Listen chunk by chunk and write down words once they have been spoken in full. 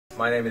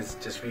My name is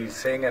Jasveer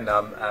Singh and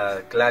I'm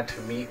glad to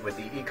meet with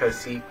the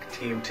EcoSikh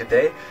team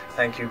today.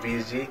 Thank you,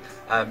 Veerji.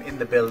 In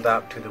the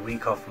build-up to the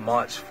week of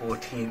March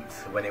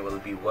 14th, when it will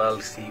be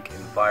World Sikh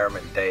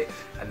Environment Day,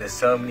 and there's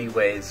so many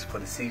ways for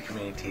the Sikh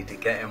community to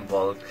get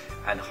involved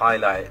and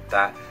highlight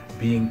that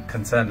being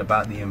concerned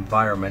about the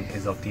environment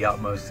is of the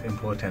utmost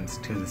importance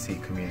to the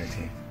Sikh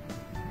community.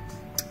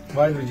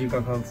 Vaheguru Ji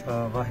Ka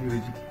Khalsa,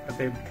 Vaheguru Ji Ki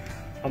Fateh.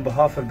 On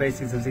behalf of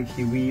Basics of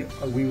Sikhi,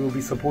 we will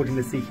be supporting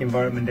the Sikh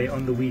Environment Day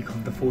on the week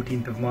of the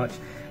 14th of March.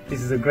 This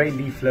is a great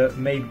leaflet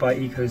made by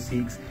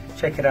EcoSikhs.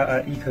 Check it out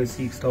at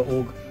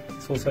ecosikhs.org.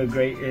 It's also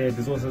great.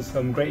 There's also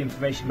some great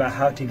information about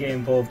how to get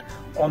involved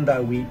on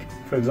that week.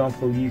 For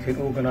example, you can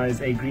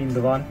organise a green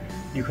divan.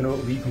 You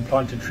can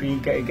plant a tree.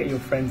 Get your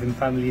friends and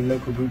family and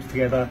local groups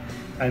together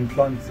and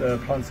plant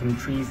some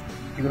trees.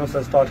 You can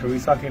also start a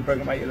recycling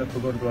program at your local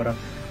Gurdwara.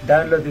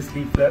 Download this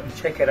leaflet,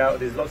 check it out.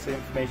 There's lots of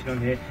information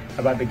on here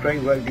about the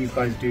great work these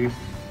guys do,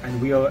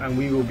 and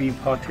we will be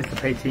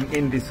participating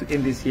in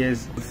this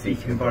year's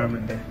Sikh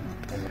Environment Day.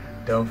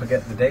 Don't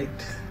forget the date,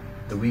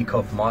 the week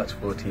of March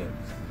 14th.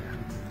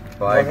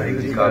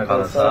 Vaheguru Ji Ka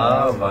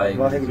Khalsa,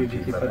 Vaheguru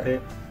Ji Ki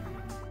Fateh.